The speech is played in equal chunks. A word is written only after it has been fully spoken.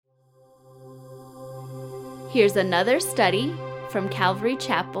Here's another study from Calvary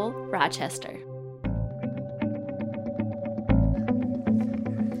Chapel, Rochester.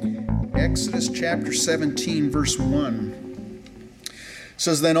 Exodus chapter 17, verse 1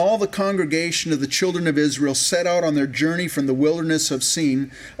 says, Then all the congregation of the children of Israel set out on their journey from the wilderness of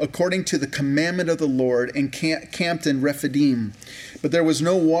Sin, according to the commandment of the Lord, and camped in Rephidim. But there was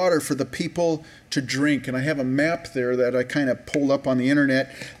no water for the people to drink. And I have a map there that I kind of pulled up on the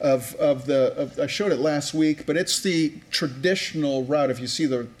internet I showed it last week, but it's the traditional route. If you see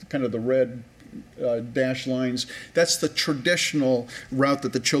the kind of the red dash lines, that's the traditional route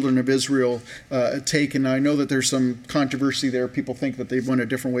that the children of Israel take. And I know that there's some controversy there. People think that they went a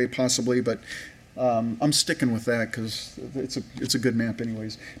different way possibly, but I'm sticking with that because it's a good map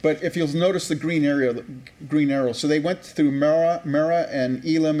anyways. But if you'll notice the green arrow, so they went through Marah and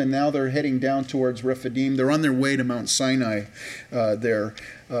Elim, and now they're heading down towards Rephidim. They're on their way to Mount Sinai there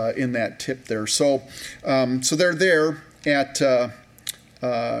in that tip there. So they're there at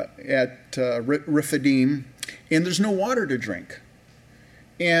Rephidim, and there's no water to drink.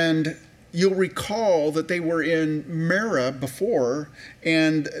 And you'll recall that they were in Marah before,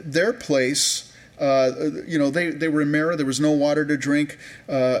 and their place, they were in Marah. There was no water to drink,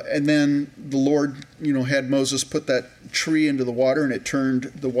 and then the Lord, had Moses put that tree into the water, and it turned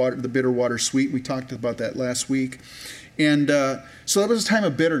the bitter water sweet. We talked about that last week, and so that was a time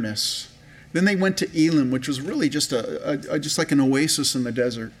of bitterness. Then they went to Elim, which was really just just like an oasis in the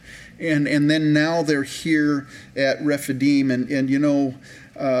desert. And then now they're here at Rephidim, and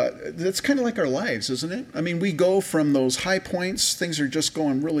that's kind of like our lives, isn't it? I mean, we go from those high points, things are just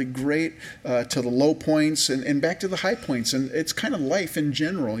going really great, to the low points and back to the high points. And it's kind of life in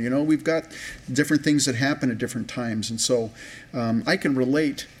general. We've got different things that happen at different times. And so I can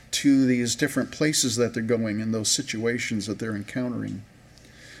relate to these different places that they're going and those situations that they're encountering.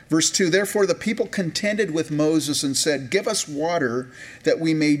 Verse 2, Therefore the people contended with Moses and said, Give us water that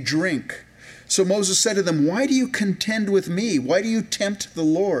we may drink. So Moses said to them, Why do you contend with me? Why do you tempt the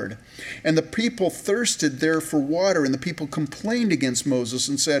Lord? And the people thirsted there for water, and the people complained against Moses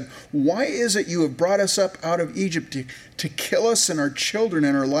and said, Why is it you have brought us up out of Egypt to kill us and our children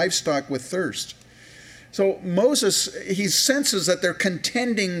and our livestock with thirst? So Moses, he senses that they're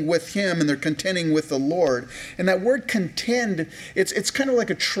contending with him and they're contending with the Lord. And that word contend, it's kind of like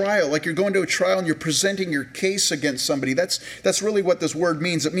a trial, like you're going to a trial and you're presenting your case against somebody. That's really what this word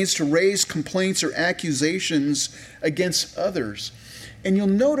means. It means to raise complaints or accusations against others. And you'll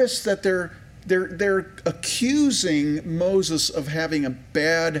notice that they're accusing Moses of having a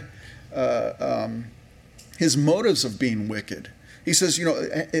bad, his motives of being wicked. He says,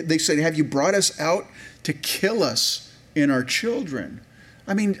 they said, Have you brought us out to kill us and our children?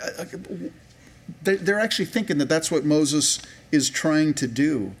 I mean, they're actually thinking that that's what Moses is trying to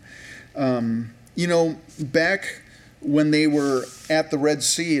do. Back when they were at the Red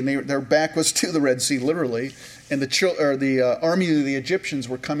Sea, and their back was to the Red Sea, literally, and the army of the Egyptians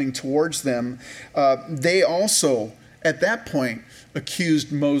were coming towards them, they also, at that point,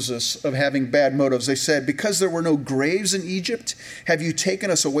 accused Moses of having bad motives. They said, Because there were no graves in Egypt, have you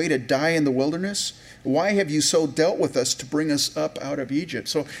taken us away to die in the wilderness? Why have you so dealt with us to bring us up out of Egypt?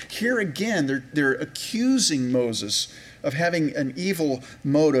 So here again, they're accusing Moses of having an evil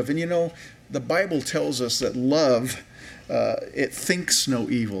motive. And the Bible tells us that love, it thinks no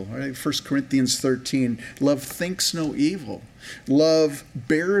evil. Right? 1 Corinthians 13, love thinks no evil. Love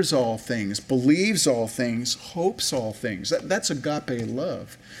bears all things, believes all things, hopes all things. That's agape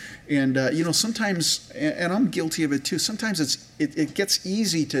love. And, sometimes, and I'm guilty of it too, sometimes it gets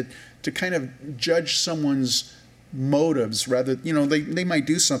easy to kind of judge someone's motives rather, they might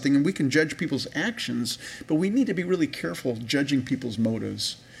do something and we can judge people's actions, but we need to be really careful judging people's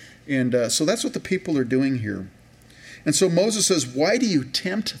motives. And so that's what the people are doing here. And so Moses says, Why do you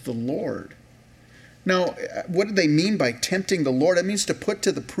tempt the Lord? Now, what do they mean by tempting the Lord? It means to put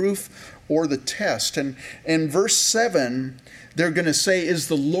to the proof or the test. And in verse 7, they're going to say, Is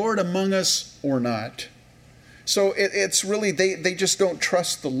the Lord among us or not? So it's really, they just don't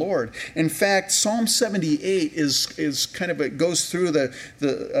trust the Lord. In fact, Psalm 78 is kind of, it goes through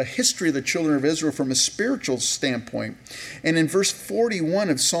the history of the children of Israel from a spiritual standpoint. And in verse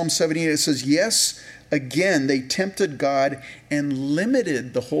 41 of Psalm 78, it says, Yes, again, they tempted God and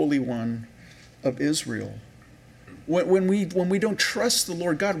limited the Holy One of Israel. When we don't trust the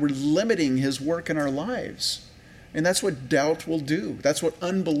Lord God, we're limiting his work in our lives. And that's what doubt will do. That's what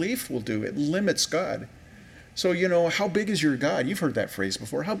unbelief will do. It limits God. So, how big is your God? You've heard that phrase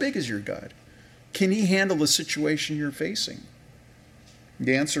before. How big is your God? Can he handle the situation you're facing?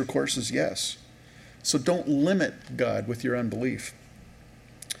 The answer, of course, is yes. So don't limit God with your unbelief.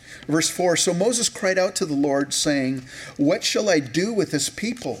 Verse 4, so Moses cried out to the Lord, saying, what shall I do with this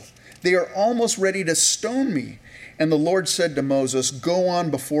people? They are almost ready to stone me. And the Lord said to Moses, go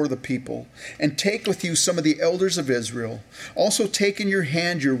on before the people, and take with you some of the elders of Israel. Also take in your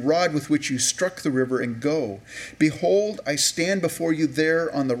hand your rod with which you struck the river, and go. Behold, I stand before you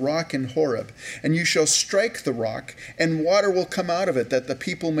there on the rock in Horeb, and you shall strike the rock, and water will come out of it, that the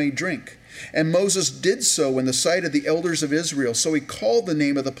people may drink. And Moses did so in the sight of the elders of Israel. So he called the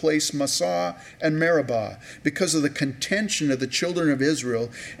name of the place Massah and Meribah, because of the contention of the children of Israel,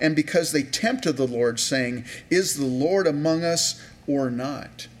 and because they tempted the Lord, saying, is the Lord among us or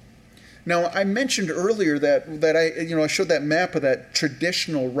not? Now, I mentioned earlier that I showed that map of that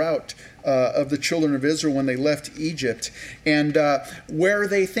traditional route of the children of Israel when they left Egypt. And where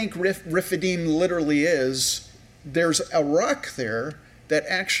they think Rephidim literally is, there's a rock there that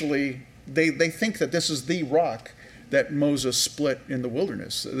actually... They think that this is the rock that Moses split in the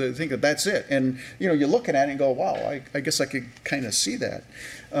wilderness. They think that that's it. And, you look at it and go, wow, I guess I could kind of see that.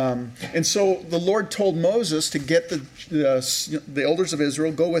 And so the Lord told Moses to get the elders of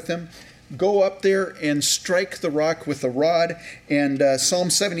Israel, go with him, go up there and strike the rock with a rod. And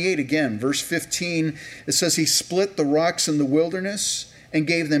Psalm 78 again, verse 15, it says, he split the rocks in the wilderness and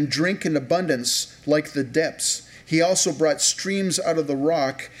gave them drink in abundance like the depths. He also brought streams out of the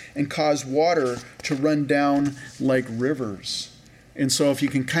rock and caused water to run down like rivers. And so if you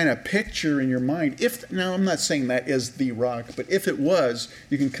can kind of picture in your mind, now I'm not saying that is the rock, but if it was,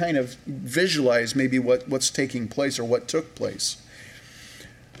 you can kind of visualize maybe what's taking place or what took place.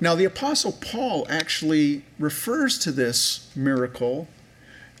 Now the Apostle Paul actually refers to this miracle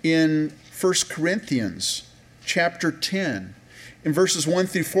in 1 Corinthians chapter 10. In verses 1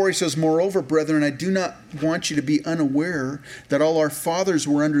 through 4, he says, moreover, brethren, I do not want you to be unaware that all our fathers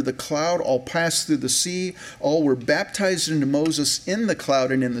were under the cloud, all passed through the sea, all were baptized into Moses in the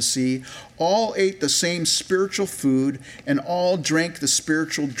cloud and in the sea, all ate the same spiritual food, and all drank the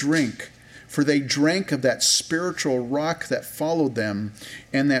spiritual drink. For they drank of that spiritual rock that followed them,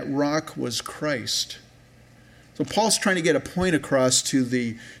 and that rock was Christ. So Paul's trying to get a point across to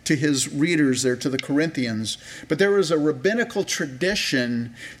his readers there, to the Corinthians. But there was a rabbinical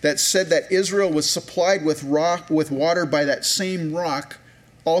tradition that said that Israel was supplied with water by that same rock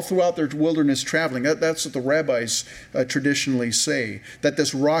all throughout their wilderness traveling. That's what the rabbis traditionally say, that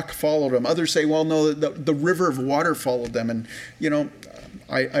this rock followed them. Others say, well, no, the river of water followed them. And,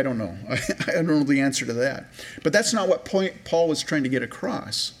 I don't know. I don't know the answer to that. But that's not what point Paul was trying to get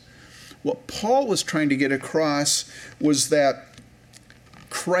across. What Paul was trying to get across was that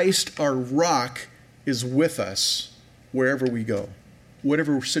Christ, our rock, is with us wherever we go,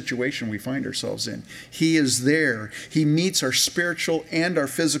 whatever situation we find ourselves in. He is there. He meets our spiritual and our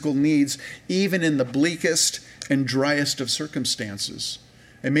physical needs, even in the bleakest and driest of circumstances.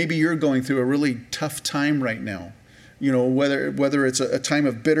 And maybe you're going through a really tough time right now. Whether it's a time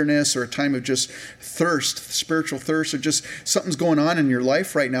of bitterness or a time of just thirst, spiritual thirst, or just something's going on in your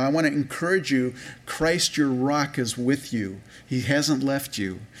life right now, I want to encourage you, Christ, your rock, is with you. He hasn't left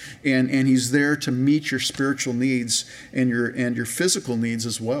you. And he's there to meet your spiritual needs and your physical needs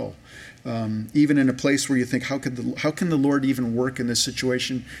as well. Even in a place where you think, how can the Lord even work in this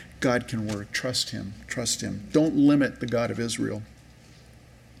situation? God can work. Trust him. Trust him. Don't limit the God of Israel.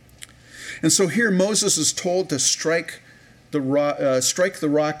 And so here Moses is told to strike the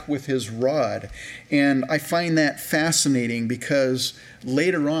rock with his rod. And I find that fascinating because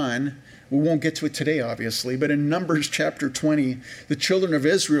later on, we won't get to it today, obviously, but in Numbers chapter 20, the children of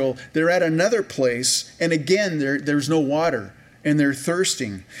Israel, they're at another place, and again, there's no water. And they're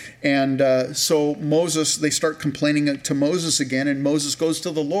thirsting. And so they start complaining to Moses again, and Moses goes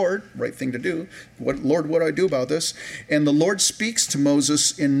to the Lord, right thing to do. Lord, what do I do about this? And the Lord speaks to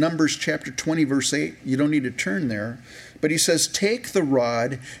Moses in Numbers chapter 20, verse 8. You don't need to turn there. But he says, take the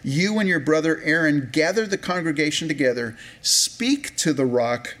rod, you and your brother Aaron, gather the congregation together, speak to the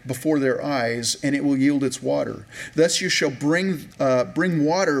rock before their eyes, and it will yield its water. Thus you shall bring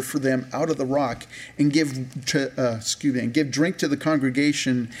water for them out of the rock, and give drink to the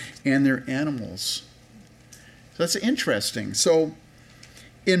congregation and their animals. So that's interesting. So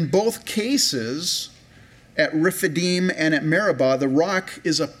in both cases, at Rephidim and at Meribah, the rock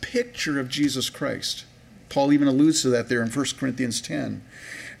is a picture of Jesus Christ. Paul even alludes to that there in 1 Corinthians 10.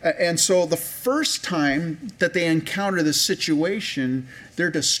 And so the first time that they encounter this situation,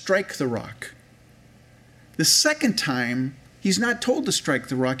 they're to strike the rock. The second time, he's not told to strike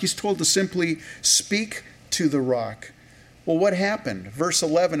the rock. He's told to simply speak to the rock. Well, what happened? Verse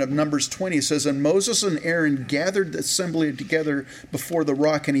 11 of Numbers 20 says, and Moses and Aaron gathered the assembly together before the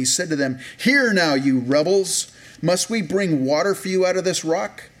rock, and he said to them, hear now, you rebels, must we bring water for you out of this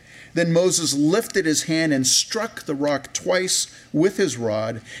rock? Then Moses lifted his hand and struck the rock twice with his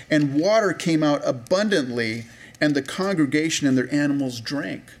rod, and water came out abundantly, and the congregation and their animals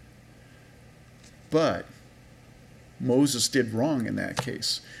drank. But Moses did wrong in that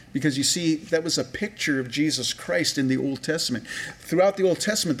case. Because you see, that was a picture of Jesus Christ in the Old Testament. Throughout the Old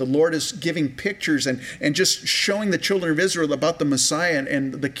Testament, the Lord is giving pictures and just showing the children of Israel about the Messiah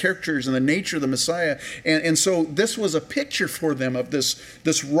and the characters and the nature of the Messiah. And so this was a picture for them of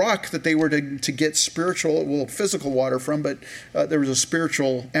this rock that they were to get physical water from, but there was a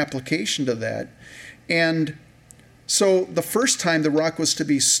spiritual application to that. And so the first time the rock was to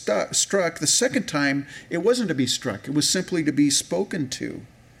be struck, the second time it wasn't to be struck. It was simply to be spoken to.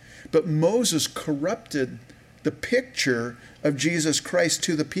 But Moses corrupted the picture of Jesus Christ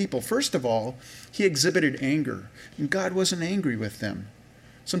to the people. First of all, he exhibited anger, and God wasn't angry with them.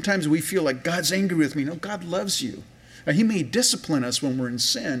 Sometimes we feel like God's angry with me. No, God loves you. Now, he may discipline us when we're in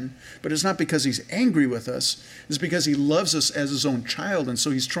sin, but it's not because he's angry with us. It's because he loves us as his own child, and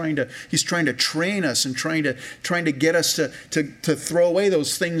so he's trying to train us and trying to get us to throw away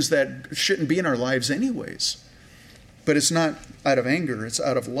those things that shouldn't be in our lives anyways. But it's not out of anger, it's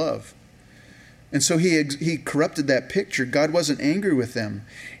out of love. And so he corrupted that picture. God wasn't angry with them.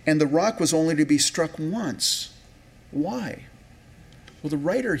 And the rock was only to be struck once. Why? Well, the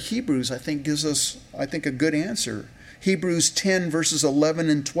writer of Hebrews, I think, gives us, a good answer. Hebrews 10, verses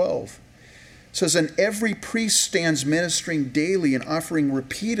 11 and 12. Says, and every priest stands ministering daily and offering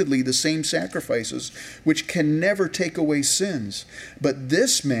repeatedly the same sacrifices, which can never take away sins. But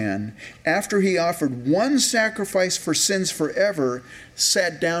this man, after he offered one sacrifice for sins forever,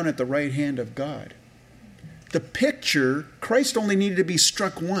 sat down at the right hand of God. The picture, Christ only needed to be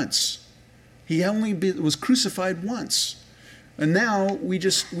struck once. He only was crucified once. And now we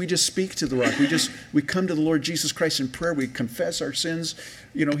just speak to the rock. We come to the Lord Jesus Christ in prayer. We confess our sins.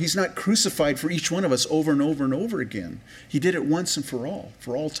 You know, he's not crucified for each one of us over and over and over again. He did it once and for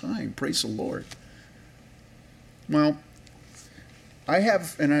all time. Praise the Lord. Well, I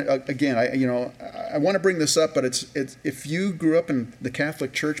have, and I want to bring this up, but it's if you grew up in the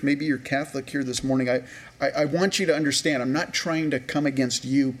Catholic Church, maybe you're Catholic here this morning. I want you to understand. I'm not trying to come against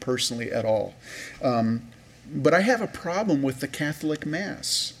you personally at all. But I have a problem with the Catholic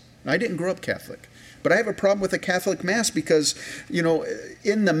Mass. I didn't grow up Catholic, but I have a problem with the Catholic Mass because,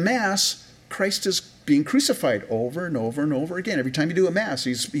 in the Mass, Christ is being crucified over and over and over again. Every time you do a Mass,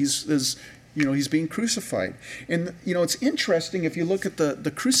 he's being crucified. And, it's interesting if you look at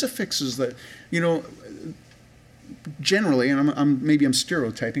the crucifixes that, generally, and maybe I'm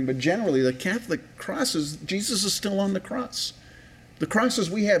stereotyping, but generally the Catholic crosses, Jesus is still on the cross. The crosses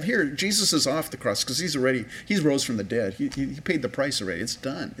we have here, Jesus is off the cross because he's rose from the dead. He paid the price already. It's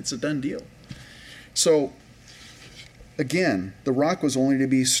done. It's a done deal. So, again, the rock was only to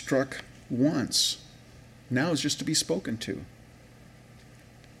be struck once. Now it's just to be spoken to.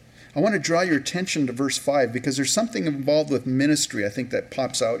 I want to draw your attention to verse 5 because there's something involved with ministry, I think, that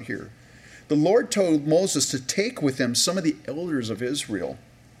pops out here. The Lord told Moses to take with him some of the elders of Israel.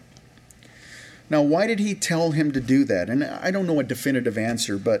 Now, why did he tell him to do that? And I don't know a definitive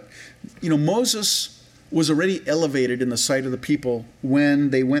answer, but, Moses was already elevated in the sight of the people when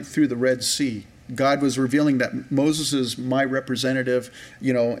they went through the Red Sea. God was revealing that Moses is my representative,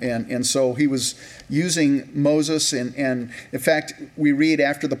 and so he was using Moses. And in fact, we read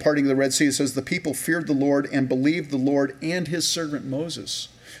after the parting of the Red Sea, it says, the people feared the Lord and believed the Lord and his servant Moses.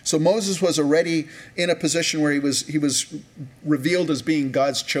 So Moses was already in a position where he was revealed as being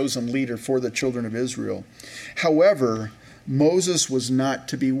God's chosen leader for the children of Israel. However, Moses was not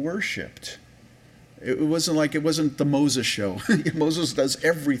to be worshipped. It wasn't the Moses show. Moses does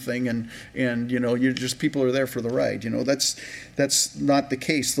everything, and you're just people are there for the ride. That's not the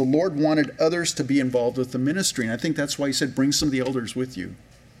case. The Lord wanted others to be involved with the ministry, and I think that's why he said, bring some of the elders with you.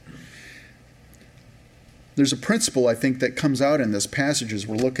 There's a principle, I think, that comes out in this passage as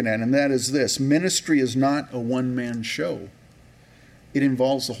we're looking at, and that is this. Ministry is not a one-man show. It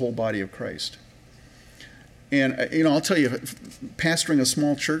involves the whole body of Christ. And, I'll tell you, pastoring a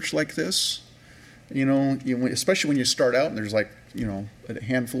small church like this, especially when you start out and there's a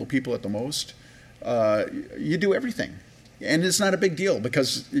handful of people at the most, you do everything. And it's not a big deal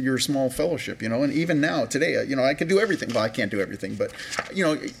because you're a small fellowship, and even now, today, I can do everything. Well, I can't do everything, but,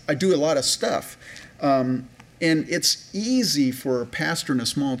 I do a lot of stuff. And it's easy for a pastor in a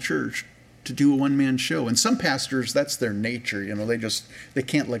small church to do a one-man show. And some pastors, that's their nature. They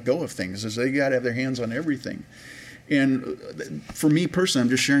can't let go of things. They got to have their hands on everything. And for me personally, I'm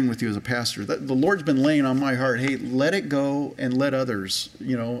just sharing with you as a pastor, that the Lord's been laying on my heart, hey, let it go and let others,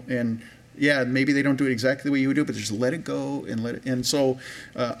 and Yeah, maybe they don't do it exactly the way you would do it, but just let it go and let it. And so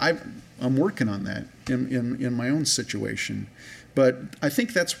I'm working on that in my own situation. But I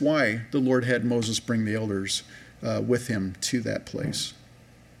think that's why the Lord had Moses bring the elders with him to that place.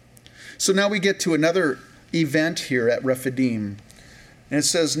 So now we get to another event here at Rephidim. And it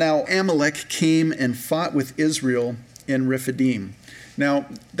says, now Amalek came and fought with Israel in Rephidim. Now,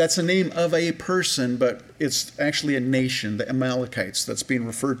 that's the name of a person, but it's actually a nation, the Amalekites, that's being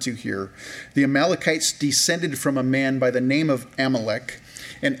referred to here. The Amalekites descended from a man by the name of Amalek,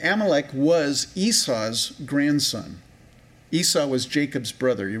 and Amalek was Esau's grandson. Esau was Jacob's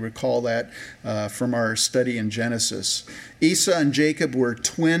brother. You recall that from our study in Genesis. Esau and Jacob were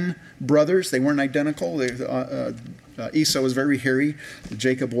twin brothers. They weren't identical. Esau was very hairy.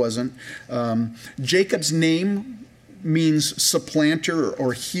 Jacob wasn't. Jacob's name means supplanter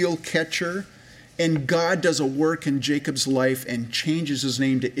or heel catcher. And God does a work in Jacob's life and changes his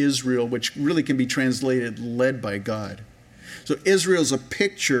name to Israel, which really can be translated led by God. So Israel's a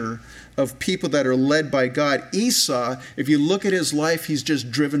picture of people that are led by God. Esau, if you look at his life, he's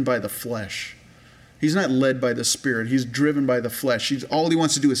just driven by the flesh. He's not led by the Spirit. He's driven by the flesh. All he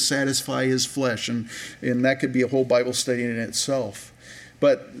wants to do is satisfy his flesh. And that could be a whole Bible study in itself.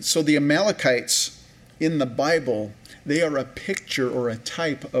 But so the Amalekites in the Bible, they are a picture or a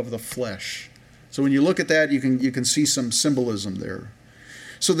type of the flesh. So when you look at that, you can see some symbolism there.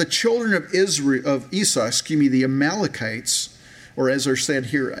 So the children of Esau, the Amalekites, or as are said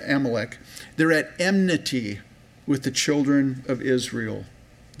here, Amalek, they're at enmity with the children of Israel,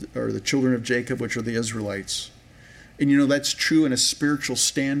 or the children of Jacob, which are the Israelites. And that's true in a spiritual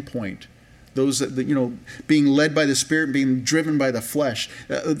standpoint. Those that being led by the Spirit and being driven by the flesh,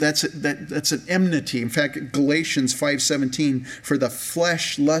 that's an enmity. In fact, Galatians 5:17, for the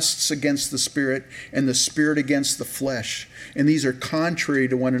flesh lusts against the Spirit and the Spirit against the flesh. And these are contrary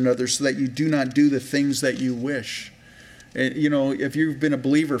to one another, so that you do not do the things that you wish. And, if you've been a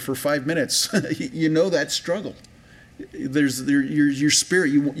believer for 5 minutes, you know that struggle. There's your spirit.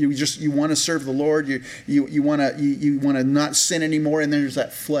 You want to serve the Lord. You want to not sin anymore. And then there's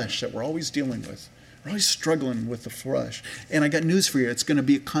that flesh that we're always dealing with. We're always struggling with the flesh. And I got news for you. It's going to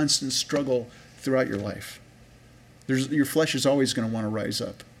be a constant struggle throughout your life. Your flesh is always going to want to rise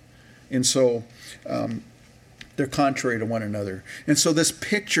up. And so they're contrary to one another. And so this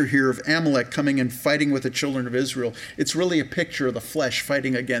picture here of Amalek coming and fighting with the children of Israel, it's really a picture of the flesh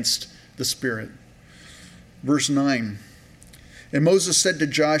fighting against the Spirit. Verse 9, and Moses said to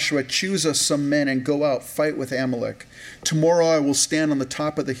Joshua, choose us some men and go out, fight with Amalek. Tomorrow I will stand on the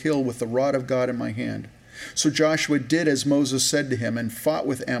top of the hill with the rod of God in my hand. So Joshua did as Moses said to him and fought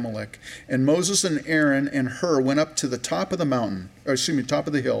with Amalek. And Moses and Aaron and Hur went up to the top of the top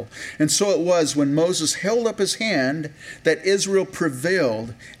of the hill. And so it was when Moses held up his hand that Israel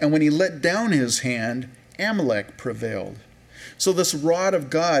prevailed, and when he let down his hand, Amalek prevailed. So this rod of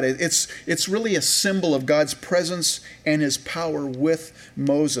God, it's really a symbol of God's presence and his power with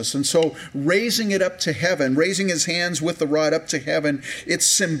Moses. And so raising it up to heaven, raising his hands with the rod up to heaven, it's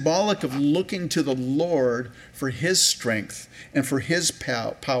symbolic of looking to the Lord for his strength and for his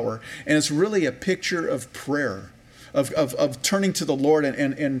power. And it's really a picture of prayer, of turning to the Lord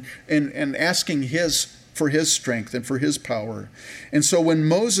and asking for his strength and for his power. And so when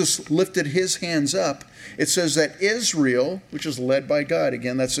Moses lifted his hands up, it says that Israel, which is led by God,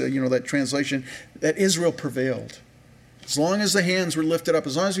 again, that's that translation, that Israel prevailed. As long as the hands were lifted up,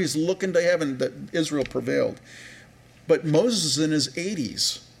 as long as he's looking to heaven, that Israel prevailed. But Moses is in his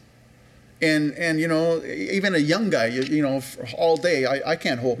 80s. And even a young guy, all day, I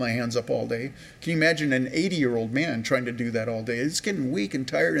can't hold my hands up all day. Can you imagine an 80-year-old man trying to do that all day? He's getting weak and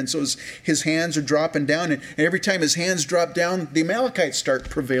tired, and so his hands are dropping down. And every time his hands drop down, the Amalekites start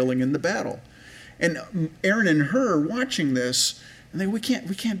prevailing in the battle. And Aaron and Hur watching this, and they, we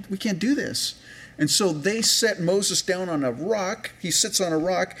can't do this. And so they set Moses down on a rock. He sits on a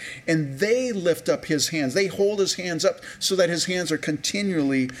rock, and they lift up his hands. They hold his hands up so that his hands are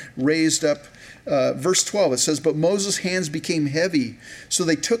continually raised up. Verse 12, it says, but Moses' hands became heavy. So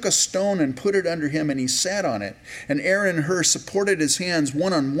they took a stone and put it under him, and he sat on it. And Aaron and Hur supported his hands,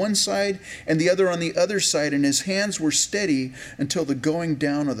 one on one side and the other on the other side, and his hands were steady until the going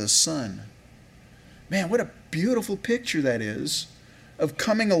down of the sun. Man, what a beautiful picture that is of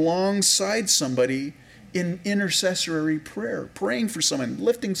coming alongside somebody in intercessory prayer, praying for someone,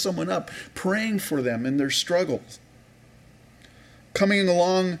 lifting someone up, praying for them in their struggles. Coming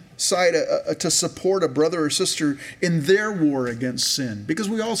alongside to support a brother or sister in their war against sin, because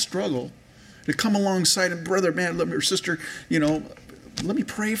we all struggle. To come alongside a brother, man, or sister, let me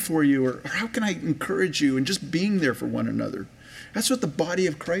pray for you, or how can I encourage you, and just being there for one another. That's what the body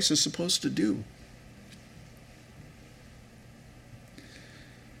of Christ is supposed to do.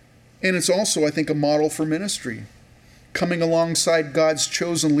 And it's also, I think, a model for ministry. Coming alongside God's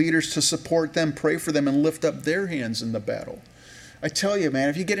chosen leaders to support them, pray for them, and lift up their hands in the battle. I tell you, man,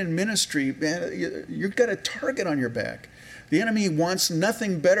 if you get in ministry, man, you've got a target on your back. The enemy wants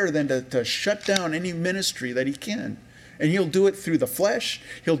nothing better than to shut down any ministry that he can. And he'll do it through the flesh.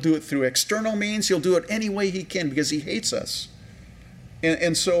 He'll do it through external means. He'll do it any way he can because he hates us.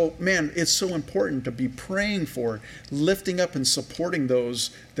 And so, man, it's so important to be praying for, lifting up and supporting those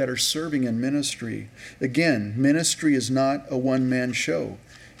that are serving in ministry. Again, ministry is not a one-man show.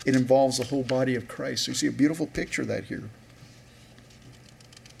 It involves the whole body of Christ. So you see a beautiful picture of that here.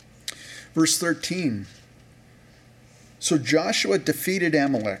 Verse 13. So Joshua defeated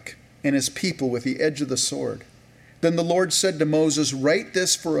Amalek and his people with the edge of the sword. Then the Lord said to Moses, write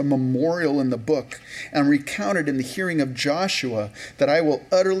this for a memorial in the book, and recount it in the hearing of Joshua, that I will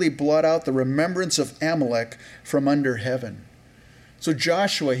utterly blot out the remembrance of Amalek from under heaven. So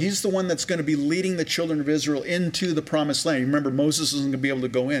Joshua, he's the one that's going to be leading the children of Israel into the promised land. Remember, Moses isn't going to be able to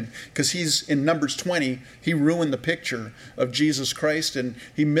go in because he's in Numbers 20. He ruined the picture of Jesus Christ and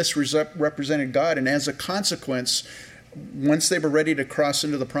he misrepresented God. And as a consequence, once they were ready to cross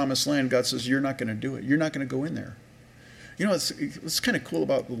into the promised land, God says, you're not going to do it. You're not going to go in there. You know, it's kind of cool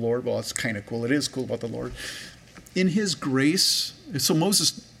about the Lord. Well, it's kind of cool. It is cool about the Lord. In his grace, so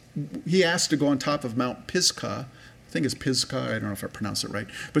Moses, he asked to go on top of Mount Pisgah. I think it's Pisgah. I don't know if I pronounced it right.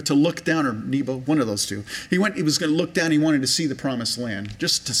 But to look down, or Nebo, one of those two. He was going to look down. He wanted to see the promised land,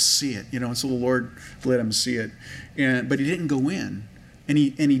 just to see it. You know, and so the Lord let him see it. But he didn't go in. And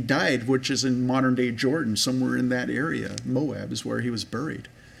he died, which is in modern-day Jordan, somewhere in that area. Moab is where he was buried.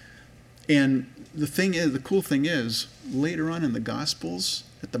 And the cool thing is, later on in the Gospels,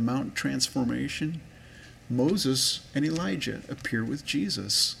 at the Mount Transformation, Moses and Elijah appear with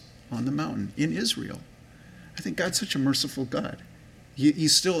Jesus on the mountain in Israel. I think God's such a merciful God.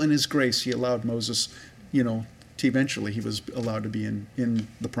 He's still in his grace. He allowed Moses, to eventually he was allowed to be in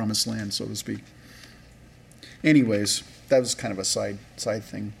the promised land, so to speak. Anyways, that was kind of a side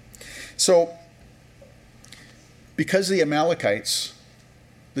thing. So, because the Amalekites,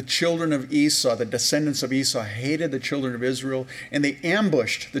 the children of Esau, the descendants of Esau, hated the children of Israel, and they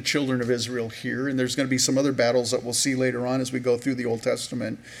ambushed the children of Israel here. And there's going to be some other battles that we'll see later on as we go through the Old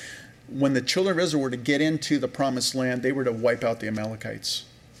Testament. When the children of Israel were to get into the promised land, they were to wipe out the Amalekites.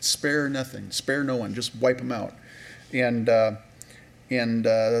 Spare nothing, spare no one, just wipe them out. And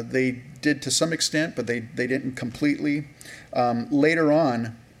they did to some extent, but they didn't completely. Later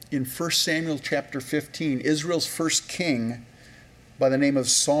on, in 1 Samuel chapter 15, Israel's first king, by the name of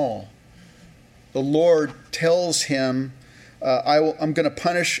Saul, the Lord tells him, I'm going to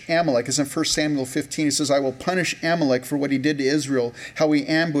punish Amalek. It's in 1 Samuel 15. He says, I will punish Amalek for what he did to Israel, how he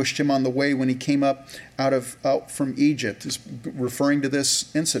ambushed him on the way when he came up out from Egypt. He's referring to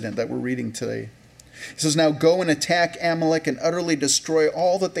this incident that we're reading today. He says, now go and attack Amalek and utterly destroy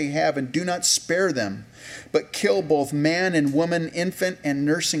all that they have, and do not spare them, but kill both man and woman, infant and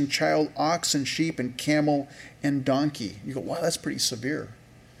nursing child, ox and sheep and camel and donkey. You go, wow, that's pretty severe.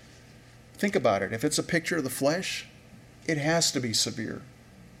 Think about it. If it's a picture of the flesh, it has to be severe.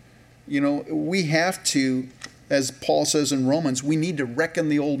 We have to, as Paul says in Romans, we need to reckon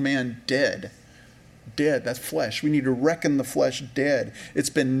the old man dead. Dead, that's flesh. We need to reckon the flesh dead. It's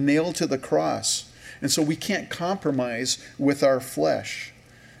been nailed to the cross. And so we can't compromise with our flesh.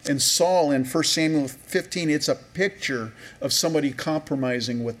 And Saul in 1 Samuel 15, it's a picture of somebody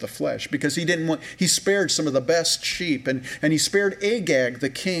compromising with the flesh, because he spared some of the best sheep, and he spared Agag,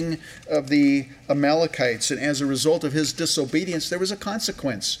 the king of the Amalekites. And as a result of his disobedience, there was a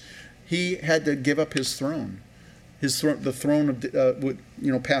consequence. He had to give up his throne. The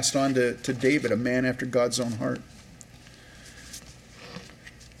throne passed on to David, a man after God's own heart.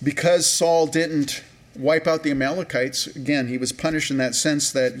 Because Saul didn't wipe out the Amalekites, again, he was punished in that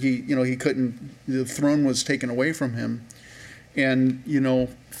sense that he couldn't, the throne was taken away from him. And,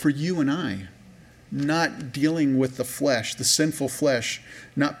 for you and I, not dealing with the flesh, the sinful flesh,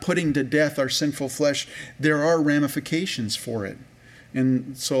 not putting to death our sinful flesh, there are ramifications for it.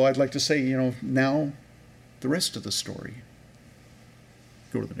 And so I'd like to say, now the rest of the story.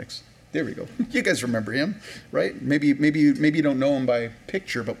 Go to the next. There we go. You guys remember him, right? Maybe you don't know him by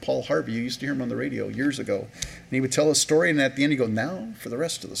picture, but Paul Harvey, you used to hear him on the radio years ago. And he would tell a story, and at the end he'd go, now for the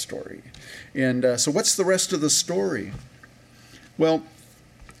rest of the story. And so what's the rest of the story? Well,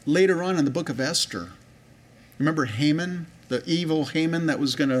 later on in the book of Esther, remember Haman, the evil Haman that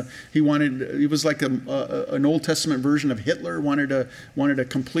was he was like an Old Testament version of Hitler, wanted to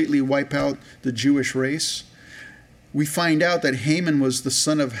completely wipe out the Jewish race. We find out that Haman was the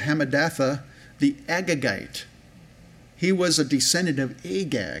son of Hammedatha, the Agagite. He was a descendant of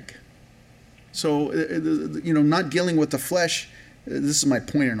Agag. So, not dealing with the flesh, this is my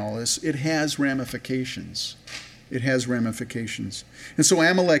point in all this, it has ramifications. It has ramifications. And so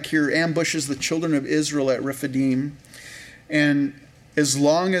Amalek here ambushes the children of Israel at Rephidim. And as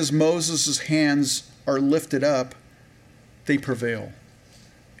long as Moses' hands are lifted up, they prevail.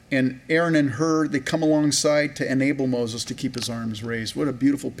 And Aaron and Hur, they come alongside to enable Moses to keep his arms raised. What a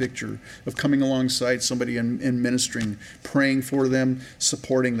beautiful picture of coming alongside somebody and ministering, praying for them,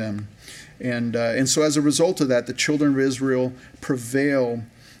 supporting them. And so as a result of that, the children of Israel prevail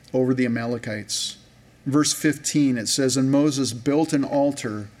over the Amalekites. Verse 15, it says, "And Moses built an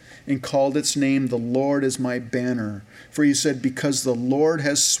altar and called its name, 'The Lord is my banner.' For he said, 'Because the Lord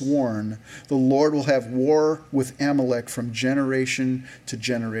has sworn, the Lord will have war with Amalek from generation to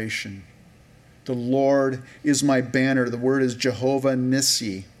generation.'" The Lord is my banner. The word is Jehovah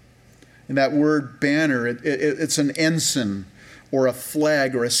Nissi. And that word banner, it's an ensign or a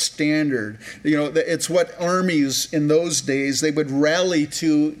flag or a standard. It's what armies in those days, they would rally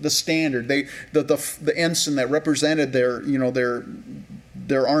to the standard. The ensign that represented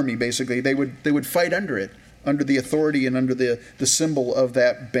their army, basically, they would fight under it, under the authority and under the symbol of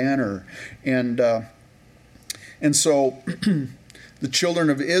that banner. And so the children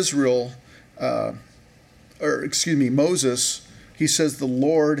of Israel, Moses, he says, "The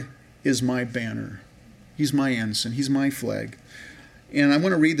Lord is my banner." He's my ensign. He's my flag. And I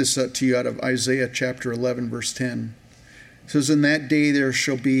want to read this to you out of Isaiah chapter 11, verse 10. It says, "In that day there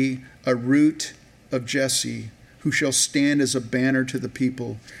shall be a root of Jesse, who shall stand as a banner to the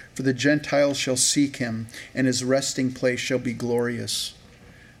people. For the Gentiles shall seek him, and his resting place shall be glorious."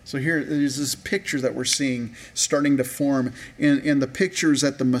 So here there's this picture that we're seeing starting to form. And the picture is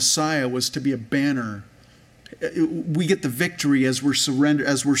that the Messiah was to be a banner. We get the victory as we're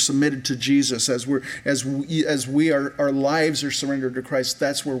submitted to Jesus, as our lives are surrendered to Christ.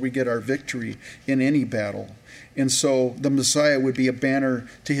 That's where we get our victory in any battle. And so the Messiah would be a banner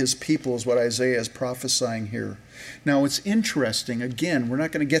to his people, is what Isaiah is prophesying here. Now it's interesting. Again, we're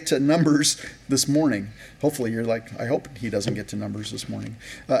not going to get to Numbers this morning. Hopefully you're like, I hope he doesn't get to Numbers this morning.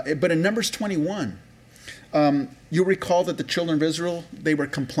 But in Numbers 21, you'll recall that the children of Israel, they were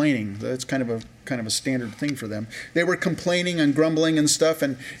complaining. That's kind of a standard thing for them. They were complaining and grumbling and stuff,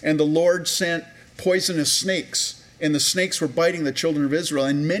 and the Lord sent poisonous snakes. And the snakes were biting the children of Israel,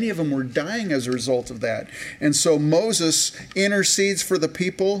 and many of them were dying as a result of that. And so Moses intercedes for the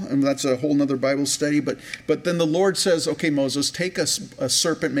people, and that's a whole other Bible study. But then the Lord says, "Okay, Moses, take a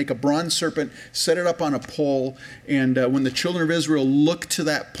serpent, make a bronze serpent, set it up on a pole, and when the children of Israel look to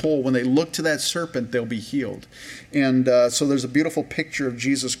that pole, when they look to that serpent, they'll be healed." And so there's a beautiful picture of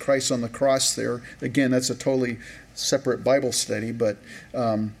Jesus Christ on the cross there. Again, that's a totally separate Bible study. But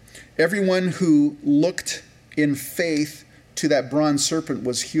everyone who looked in faith to that bronze serpent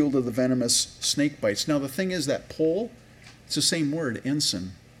was healed of the venomous snake bites. Now the thing is, that pole, it's the same word,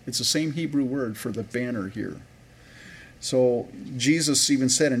 ensign. It's the same Hebrew word for the banner here. So Jesus even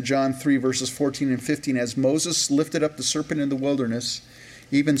said in John 3 verses 14 and 15, "As Moses lifted up the serpent in the wilderness,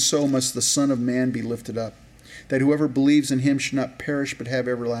 even so must the Son of Man be lifted up, that whoever believes in him should not perish but have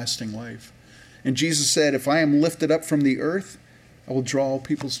everlasting life." And Jesus said, "If I am lifted up from the earth, I will draw all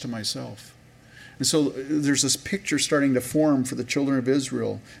peoples to myself." And so there's this picture starting to form for the children of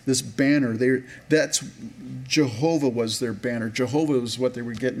Israel, this banner. That's Jehovah was their banner. Jehovah was what they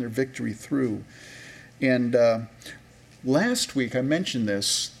were getting their victory through. And last week I mentioned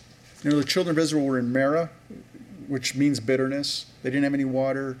this. The children of Israel were in Marah, which means bitterness. They didn't have any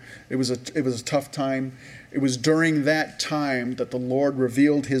water. It was a tough time. It was during that time that the Lord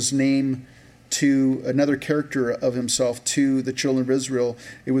revealed his name to another character of himself to the children of Israel.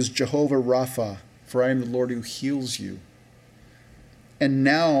 It was Jehovah Rapha, for I am the Lord who heals you. And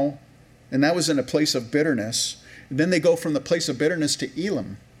that was in a place of bitterness. And then they go from the place of bitterness to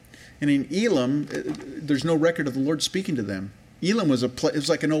Elam. And in Elam, there's no record of the Lord speaking to them. Elam was it was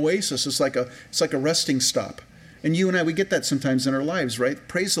like an oasis. It's like a resting stop. And you and I, we get that sometimes in our lives, right?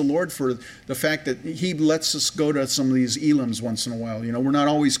 Praise the Lord for the fact that he lets us go to some of these Elams once in a while. We're not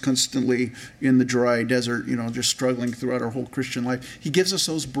always constantly in the dry desert, just struggling throughout our whole Christian life. He gives us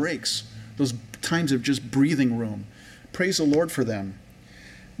those breaks, those times of just breathing room. Praise the Lord for them.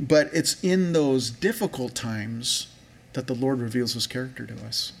 But it's in those difficult times that the Lord reveals his character to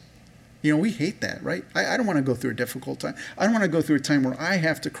us. We hate that, right? I don't want to go through a difficult time. I don't want to go through a time where I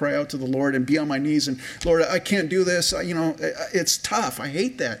have to cry out to the Lord and be on my knees and, Lord, I can't do this. It's tough. I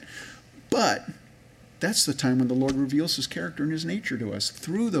hate that. But that's the time when the Lord reveals his character and his nature to us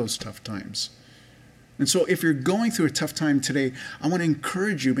through those tough times. And so if you're going through a tough time today, I want to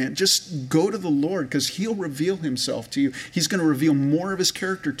encourage you, man, just go to the Lord, because he'll reveal himself to you. He's going to reveal more of his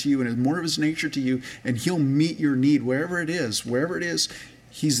character to you and more of his nature to you, and he'll meet your need wherever it is. Wherever it is,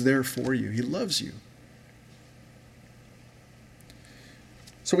 he's there for you. He loves you.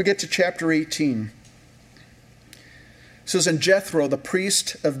 So we get to chapter 18. It says, and Jethro, the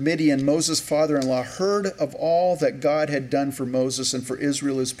priest of Midian, Moses' father-in-law, heard of all that God had done for Moses and for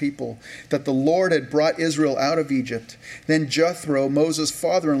Israel his people, that the Lord had brought Israel out of Egypt. Then Jethro, Moses'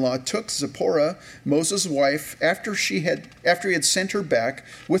 father-in-law, took Zipporah, Moses' wife, after he had sent her back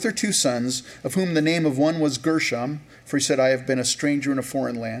with her 2 sons, of whom the name of one was Gershom, for he said, I have been a stranger in a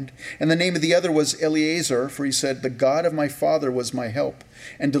foreign land. And the name of the other was Eleazar, for he said, the God of my father was my help,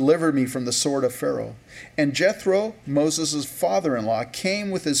 and delivered me from the sword of Pharaoh. And Jethro, Moses' father-in-law,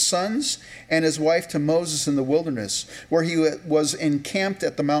 came with his sons and his wife to Moses in the wilderness, where he was encamped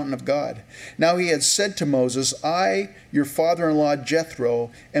at the mountain of God. Now he had said to Moses, I, your father-in-law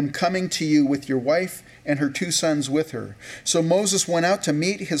Jethro, am coming to you with your wife and her 2 sons with her. So Moses went out to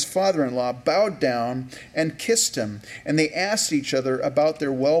meet his father-in-law, bowed down, and kissed him. And they asked each other about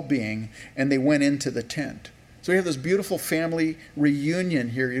their well-being, and they went into the tent. So we have this beautiful family reunion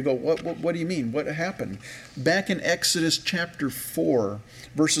here. You go, what do you mean? What happened? Back in Exodus chapter 4,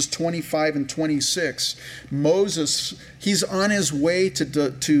 verses 25 and 26, Moses, he's on his way to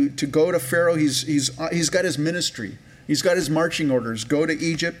go to Pharaoh. He's got his ministry. He's got his marching orders. Go to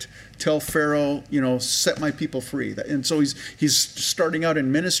Egypt, tell Pharaoh, set my people free. And so he's starting out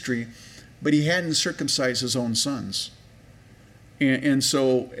in ministry, but he hadn't circumcised his own sons. And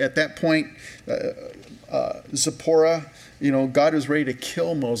so at that point, Zipporah, God was ready to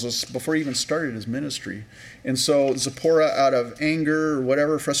kill Moses before he even started his ministry. And so Zipporah, out of anger or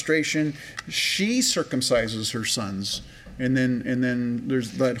whatever, frustration, she circumcises her sons. And then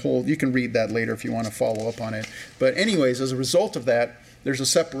there's that whole, you can read that later if you want to follow up on it. But anyways, as a result of that, there's a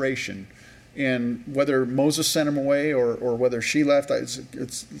separation. And whether Moses sent him away or whether she left,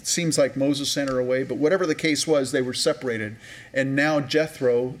 it seems like Moses sent her away. But whatever the case was, they were separated. And now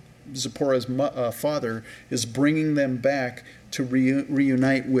Jethro, Zipporah's father, is bringing them back to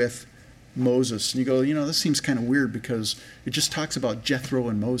reunite with Moses. And you go, this seems kind of weird, because it just talks about Jethro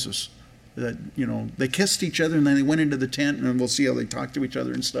and Moses. That, they kissed each other and then they went into the tent, and we'll see how they talked to each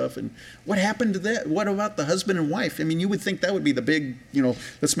other and stuff. And what happened to that? What about the husband and wife? I mean, you would think that would be the big,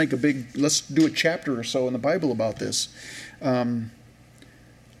 let's do a chapter or so in the Bible about this. I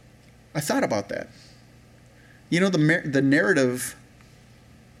thought about that. The narrative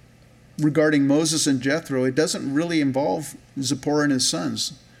regarding Moses and Jethro, it doesn't really involve Zipporah and his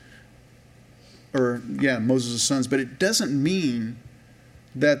sons. Moses' sons, but it doesn't mean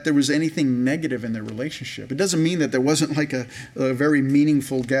that there was anything negative in their relationship. It doesn't mean that there wasn't like a very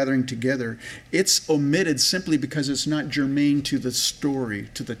meaningful gathering together. It's omitted simply because it's not germane to the story,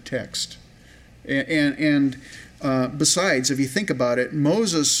 to the text. And besides, if you think about it,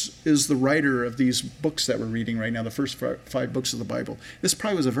 Moses is the writer of these books that we're reading right now, the first 5 books of the Bible. This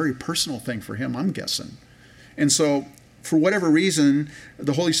probably was a very personal thing for him, I'm guessing. And so, for whatever reason,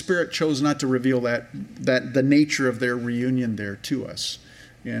 the Holy Spirit chose not to reveal that the nature of their reunion there to us.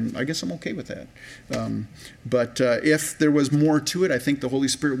 And I guess I'm okay with that. But if there was more to it, I think the Holy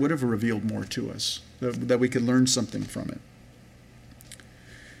Spirit would have revealed more to us, that we could learn something from it.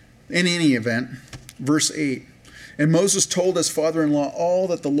 In any event, verse 8, and Moses told his father-in-law all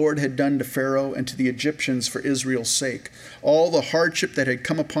that the Lord had done to Pharaoh and to the Egyptians for Israel's sake, all the hardship that had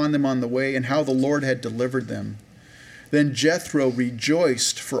come upon them on the way, and how the Lord had delivered them. Then Jethro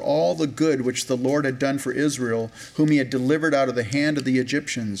rejoiced for all the good which the Lord had done for Israel, whom he had delivered out of the hand of the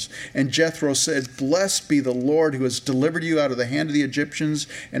Egyptians. And Jethro said, Blessed be the Lord who has delivered you out of the hand of the Egyptians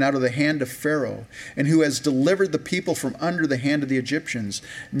and out of the hand of Pharaoh, and who has delivered the people from under the hand of the Egyptians.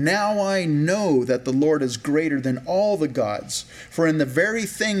 Now I know that the Lord is greater than all the gods, for in the very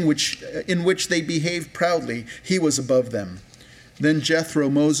thing in which they behaved proudly, he was above them. Then Jethro,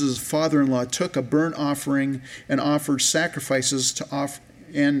 Moses' father-in-law, took a burnt offering and offered sacrifices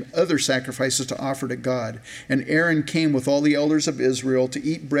other sacrifices to offer to God. And Aaron came with all the elders of Israel to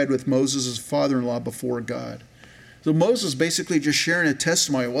eat bread with Moses' father-in-law before God. So Moses basically just sharing a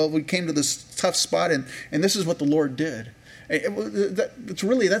testimony. Well, we came to this tough spot, and this is what the Lord did.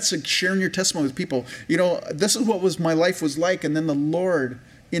 That's like sharing your testimony with people. This is what my life was like, and then the Lord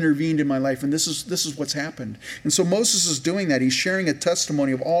intervened in my life, and this is what's happened. And so Moses is doing that. He's sharing a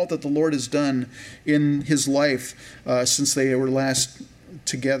testimony of all that the Lord has done in his life since they were last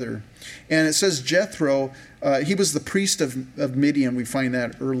together. And it says Jethro, he was the priest of Midian. We find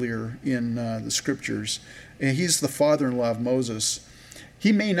that earlier in the scriptures. And he's the father-in-law of Moses.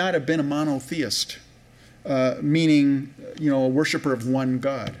 He may not have been a monotheist, meaning, a worshiper of one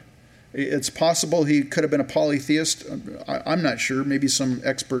God. It's possible he could have been a polytheist. I'm not sure. Maybe some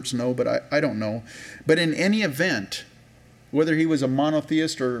experts know, but I don't know. But in any event, whether he was a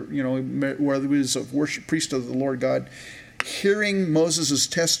monotheist or, whether he was a priest of the Lord God, hearing Moses'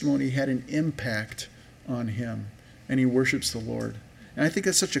 testimony had an impact on him, and he worships the Lord. And I think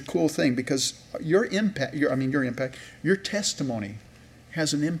that's such a cool thing, because your testimony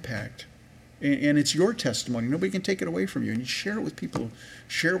has an impact. And it's your testimony. Nobody can take it away from you. And you share it with people.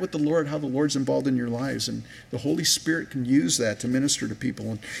 Share it with the Lord, how the Lord's involved in your lives. And the Holy Spirit can use that to minister to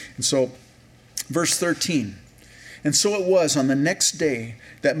people. And so, verse 13. And so it was on the next day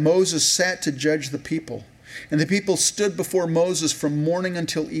that Moses sat to judge the people. And the people stood before Moses from morning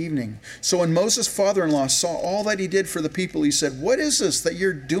until evening. So when Moses' father-in-law saw all that he did for the people, he said, "What is this that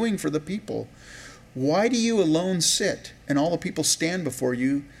you're doing for the people? Why do you alone sit, and all the people stand before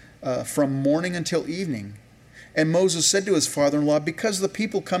you from morning until evening?" And Moses said to his father-in-law, "Because the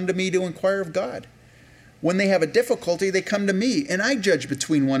people come to me to inquire of God. When they have a difficulty, they come to me, and I judge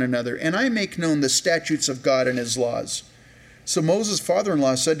between one another, and I make known the statutes of God and his laws." So Moses'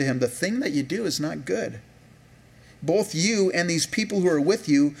 father-in-law said to him, "The thing that you do is not good. Both you and these people who are with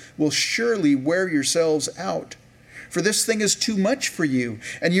you will surely wear yourselves out. For this thing is too much for you,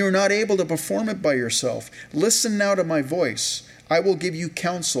 and you are not able to perform it by yourself. Listen now to my voice. I will give you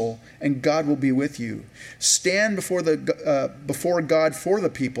counsel, and God will be with you. Stand before God for the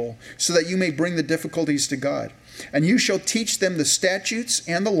people, so that you may bring the difficulties to God. And you shall teach them the statutes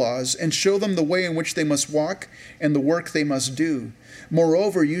and the laws, and show them the way in which they must walk, and the work they must do.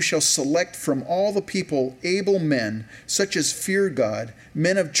 Moreover, you shall select from all the people able men, such as fear God,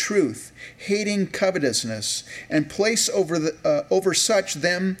 men of truth, hating covetousness, and place over such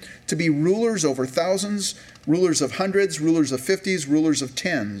them to be rulers over thousands, rulers of hundreds, rulers of fifties, rulers of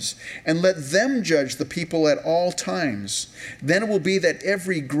tens, and let them judge the people at all times. Then it will be that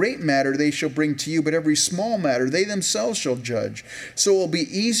every great matter they shall bring to you, but every small matter they themselves shall judge. So it will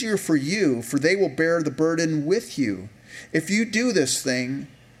be easier for you, for they will bear the burden with you. If you do this thing,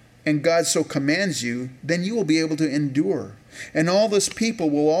 and God so commands you, then you will be able to endure. And all this people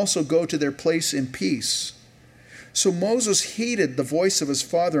will also go to their place in peace." So Moses heeded the voice of his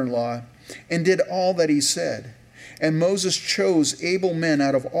father-in-law and did all that he said. And Moses chose able men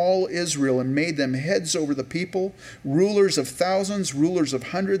out of all Israel and made them heads over the people, rulers of thousands, rulers of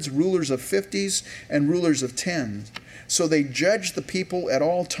hundreds, rulers of fifties, and rulers of tens. So they judged the people at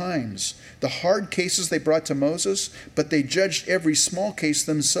all times. The hard cases they brought to Moses, but they judged every small case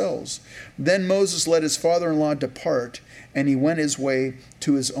themselves. Then Moses let his father-in-law depart, and he went his way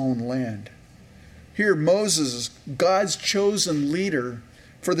to his own land. Here Moses, God's chosen leader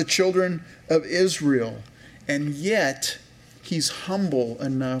for the children of Israel. And yet, he's humble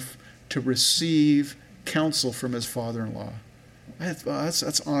enough to receive counsel from his father-in-law.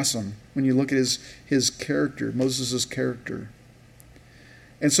 That's awesome when you look at his character, Moses' character.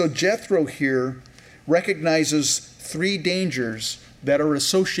 And so Jethro here recognizes three dangers that are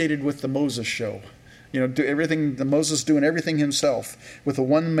associated with the Moses show. Moses doing everything himself with a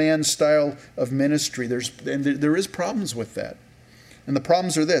one-man style of ministry. There is problems with that. And the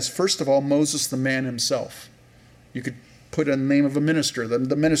problems are this. First of all, Moses, the man himself. You could put a name of a minister,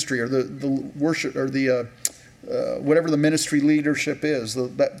 the ministry, or the worship, or the whatever the ministry leadership is,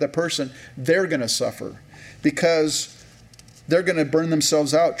 that person, they're going to suffer because they're going to burn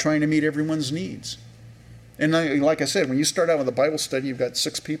themselves out trying to meet everyone's needs. And like I said, when you start out with a Bible study, you've got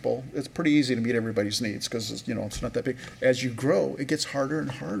 6 people, it's pretty easy to meet everybody's needs because it's not that big. As you grow, it gets harder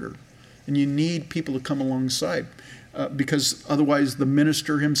and harder. And you need people to come alongside because otherwise the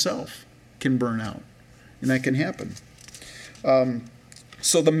minister himself can burn out. And that can happen.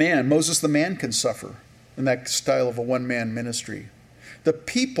 So Moses the man can suffer in that style of a one-man ministry. The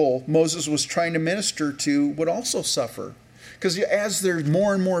people Moses was trying to minister to would also suffer. Because as there's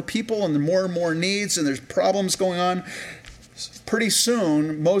more and more people and more needs and there's problems going on, pretty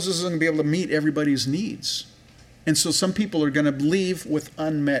soon Moses isn't going to be able to meet everybody's needs. And so some people are going to leave with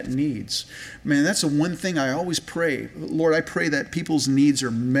unmet needs. Man, that's the one thing I always pray. Lord, I pray that people's needs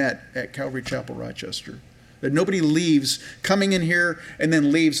are met at Calvary Chapel, Rochester. That nobody leaves, coming in here and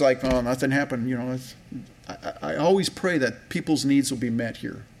then leaves like, oh, nothing happened. I always pray that people's needs will be met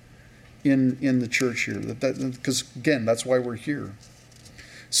here in the church here. Because, again, that's why we're here.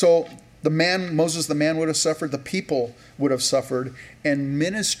 So Moses the man would have suffered, the people would have suffered, and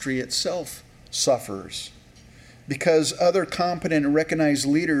ministry itself suffers. Because other competent and recognized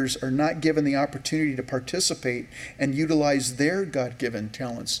leaders are not given the opportunity to participate and utilize their God-given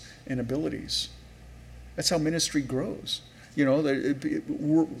talents and abilities. That's how ministry grows. You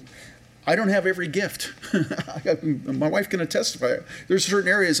know, I don't have every gift. My wife can testify. There's certain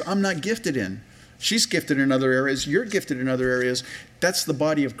areas I'm not gifted in. She's gifted in other areas. You're gifted in other areas. That's the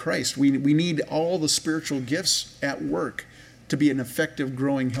body of Christ. We need all the spiritual gifts at work to be an effective,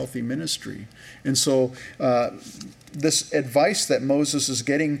 growing, healthy ministry. And so this advice that Moses is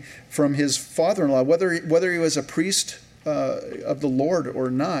getting from his father-in-law, whether he was a priest of the Lord or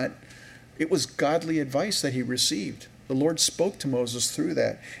not, it was godly advice that he received. The Lord spoke to Moses through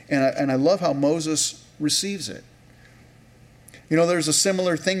that. And I love how Moses receives it. You know, there's a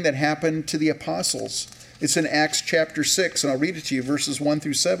similar thing that happened to the apostles. It's in Acts chapter 6, and I'll read it to you, verses 1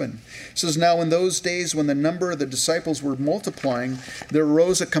 through 7. It says, "Now in those days when the number of the disciples were multiplying, there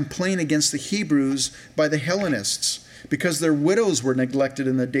arose a complaint against the Hebrews by the Hellenists, because their widows were neglected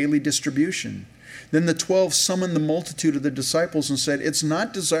in the daily distribution. Then the 12 summoned the multitude of the disciples and said, 'It's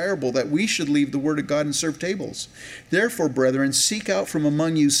not desirable that we should leave the word of God and serve tables. Therefore, brethren, seek out from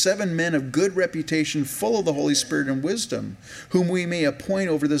among you 7 men of good reputation, full of the Holy Spirit and wisdom, whom we may appoint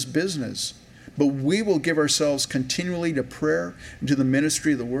over this business. But we will give ourselves continually to prayer and to the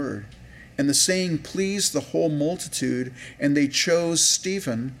ministry of the word.' And the saying pleased the whole multitude, and they chose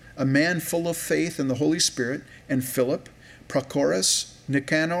Stephen, a man full of faith and the Holy Spirit, and Philip, Prochorus,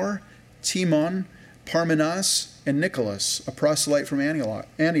 Nicanor, Timon, Parmenas, and Nicholas, a proselyte from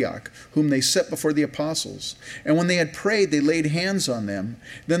Antioch, whom they set before the apostles. And when they had prayed, they laid hands on them.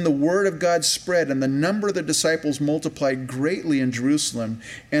 Then the word of God spread, and the number of the disciples multiplied greatly in Jerusalem,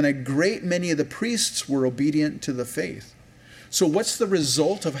 and a great many of the priests were obedient to the faith." So what's the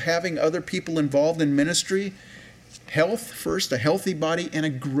result of having other people involved in ministry? Health first, a healthy body, and a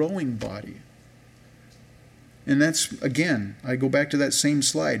growing body. And that's, again, I go back to that same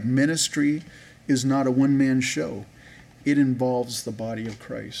slide. Ministry is not a one-man show. It involves the body of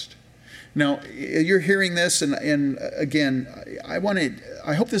Christ. Now, you're hearing this, and again,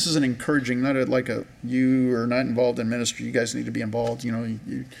 I hope this is an encouraging, not you are not involved in ministry, you guys need to be involved. You know,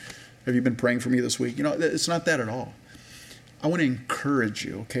 have you been praying for me this week? You know, it's not that at all. I want to encourage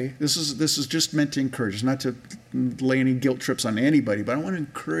you, okay? This is just meant to encourage, not to lay any guilt trips on anybody, but I want to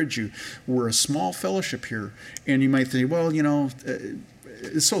encourage you. We're a small fellowship here, and you might think, well, you know,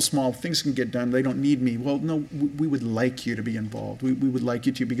 it's so small, things can get done, they don't need me. Well, no, we would like you to be involved. We would like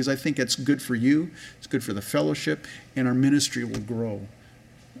you to, because I think it's good for you, it's good for the fellowship, and our ministry will grow.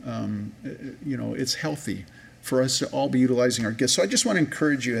 You know, it's healthy for us to all be utilizing our gifts. So I just want to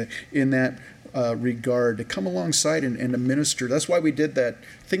encourage you in that regard to come alongside and to minister. That's why we did that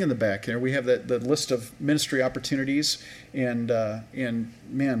thing in the back there. We have the list of ministry opportunities, and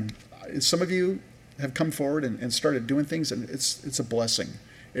man, some of you have come forward and started doing things, and it's a blessing.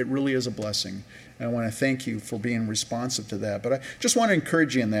 It really is a blessing. And I want to thank you for being responsive to that. But I just want to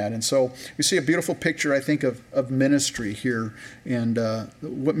encourage you in that. And so we see a beautiful picture, I think, of ministry here, and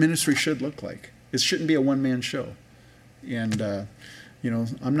what ministry should look like. It shouldn't be a one-man show. And you know,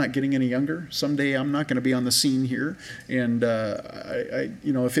 I'm not getting any younger. Someday I'm not going to be on the scene here. And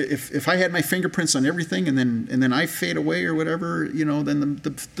you know, if I had my fingerprints on everything and then I fade away or whatever, you know, then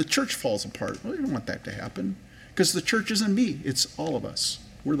the church falls apart. Well, I don't want that to happen, because the church isn't me. It's all of us.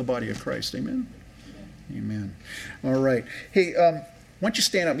 We're the body of Christ. Amen. Amen. All right. Hey, why don't you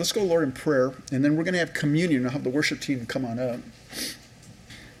stand up? Let's go to the Lord in prayer, and then we're going to have communion. I'll have the worship team come on up.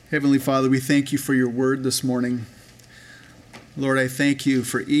 Heavenly Father, we thank you for your word this morning. Lord, I thank you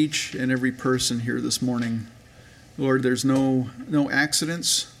for each and every person here this morning. Lord, there's no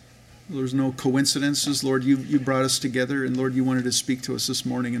accidents. There's no coincidences. Lord, you brought us together, and Lord, you wanted to speak to us this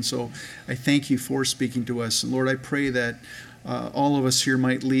morning. And so I thank you for speaking to us. And Lord, I pray that all of us here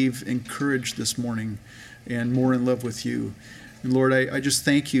might leave encouraged this morning and more in love with you. And Lord, I just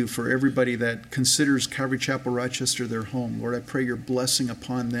thank you for everybody that considers Calvary Chapel Rochester their home. Lord, I pray your blessing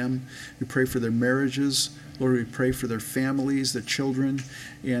upon them. We pray for their marriages. Lord, we pray for their families, their children,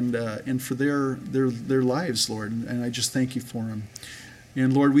 and for their lives, Lord. And I just thank you for them.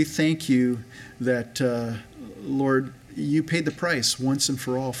 And Lord, we thank you that, Lord, you paid the price once and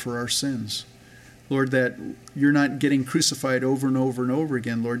for all for our sins. Lord, that you're not getting crucified over and over and over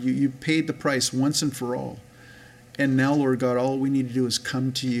again, Lord. You paid the price once and for all. And now, Lord God, all we need to do is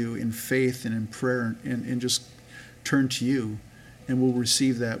come to you in faith and in prayer and just turn to you, and we'll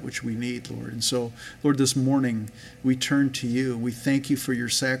receive that which we need, Lord. And so, Lord, this morning we turn to you. We thank you for your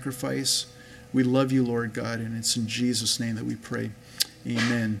sacrifice. We love you, Lord God, and it's in Jesus' name that we pray.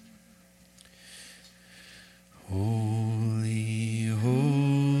 Amen. Holy,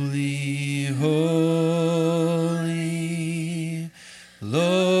 holy, holy,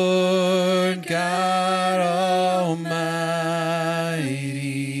 Lord God Almighty,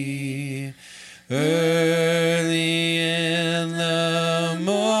 early in the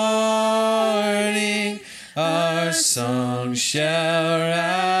morning our song shall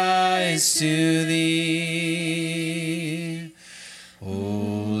rise to thee.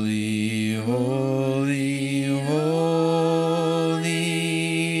 Holy, holy, holy,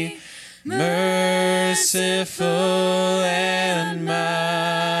 merciful and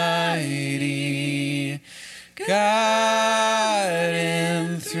mighty, God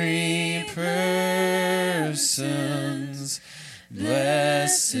in three persons,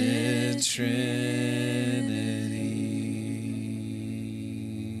 blessed Trinity.